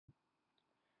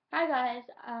Hi guys.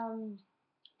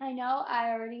 I know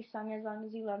I already sung "As Long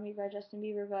as You Love Me" by Justin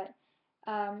Bieber, but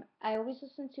I always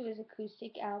listen to his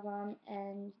acoustic album,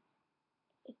 and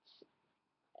it's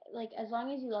like "As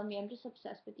Long as You Love Me." I'm just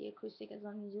obsessed with the acoustic "As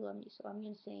Long as You Love Me," so I'm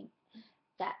gonna sing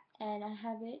that, and I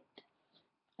have it,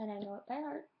 and I know it by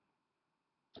heart.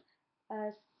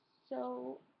 Uh,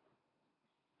 so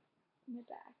my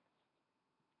back.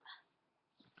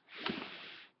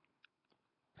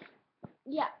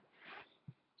 Yeah.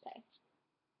 Okay.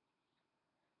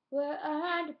 We're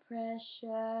under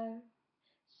pressure.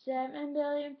 7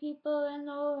 billion people in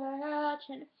the world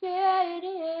trying to fit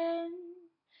in.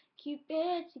 Keep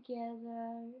it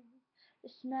together. The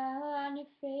smile on your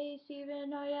face, even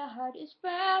though your heart is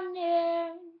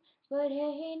frowning. But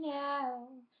hey now,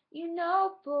 you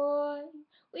know, boy,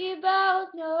 we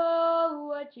both know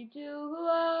what you do.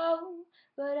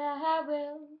 But I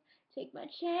will take my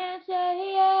chances.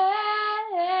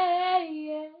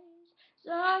 As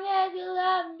long as you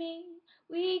love me,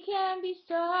 we can be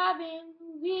starving,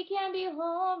 we can be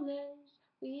homeless,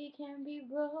 we can be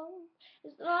broke.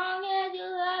 As long as you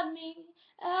love me,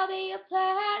 I'll be your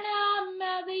platinum,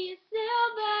 I'll be your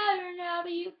silver, and I'll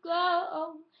be your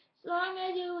gold. As long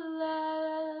as you love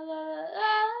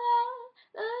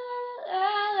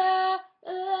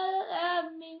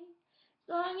me, as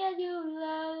long as you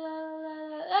love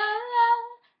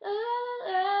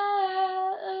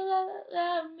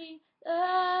me.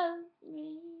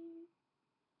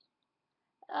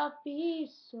 I'll be a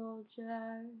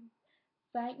soldier,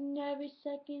 fighting every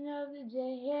second of the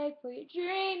day for your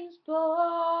dreams,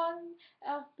 boy.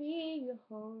 I'll be your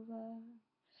hover.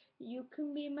 You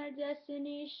can be my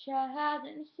destiny, child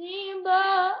and sing,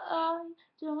 boy.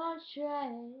 Don't stress,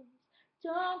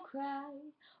 don't cry.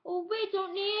 Oh, we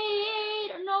don't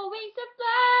need no wings to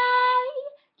fly.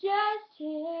 Just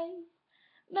take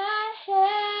my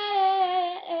hand.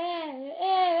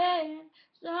 As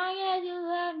long as you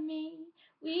love me,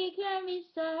 we can be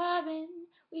starving,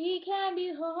 we can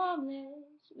be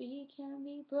homeless, we can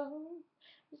be broke.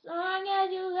 As long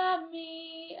as you love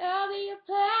me, I'll be your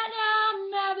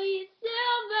platinum, I'll be your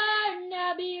silver, and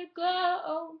I'll be your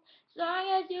gold. As long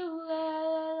as you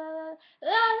love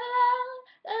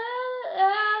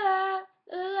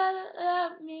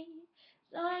me,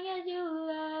 as long as you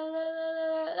love me.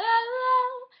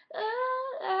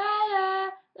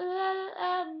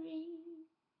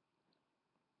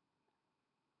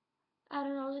 I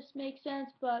don't know if this makes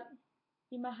sense, but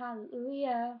you're my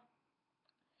hallelujah.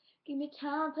 Give me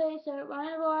time, place, I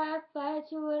run, boy, I fight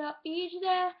to it, I'll be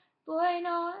there. Boy,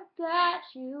 no, I got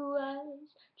you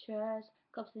as trust.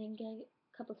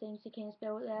 Couple things I can't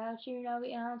spell without you. Now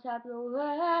we on top of the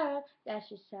world. That's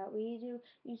just how we do.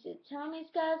 You said, tell me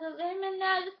sky's the limit,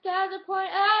 now the sky's the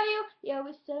point of view. Yeah,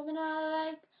 we're serving our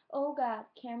like. Oh God,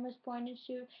 cameras pointing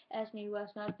shoot. Ask me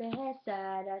what's my best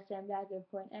side. I stand back and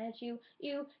point at you.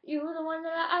 You the one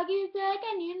that I argue like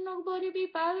I need nobody to be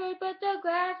bothered, but the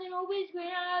grass ain't always green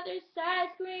on the other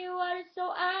side. Screen water,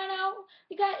 so I know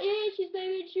we got issues,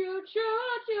 baby. True.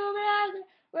 But I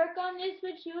work on this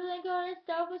with you, then gonna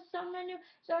start with someone new.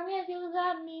 As long as you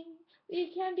love me,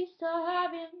 we can be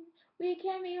starving, we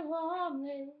can be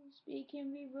homeless, we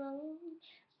can be broke.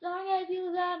 As long as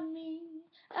you love me,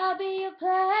 I'll be your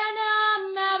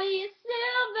platinum, I'll be your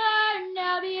silver, and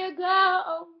I'll be your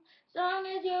gold. As long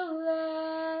as you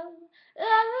love,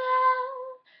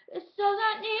 that's all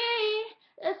I need,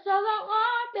 that's all I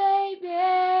want, baby.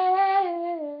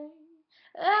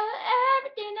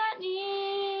 Everything I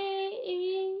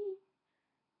need.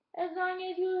 As long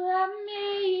as you love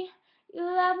me,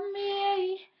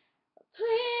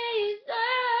 please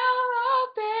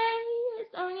don't baby. As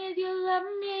long as you love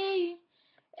me,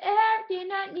 everything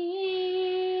I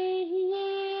need.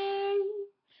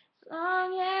 As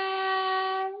long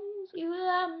as you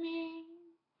love me.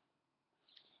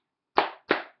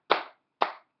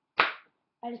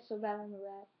 I just so bad on the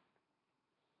rap.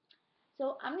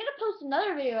 So I'm gonna post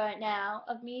another video right now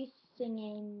of me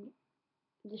singing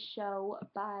the show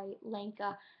by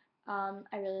Lenka.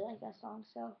 I really like that song,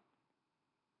 so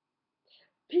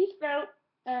peace out,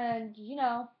 and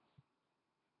yeah,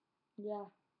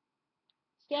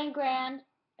 stand grand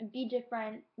and be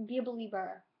different, be a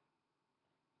believer.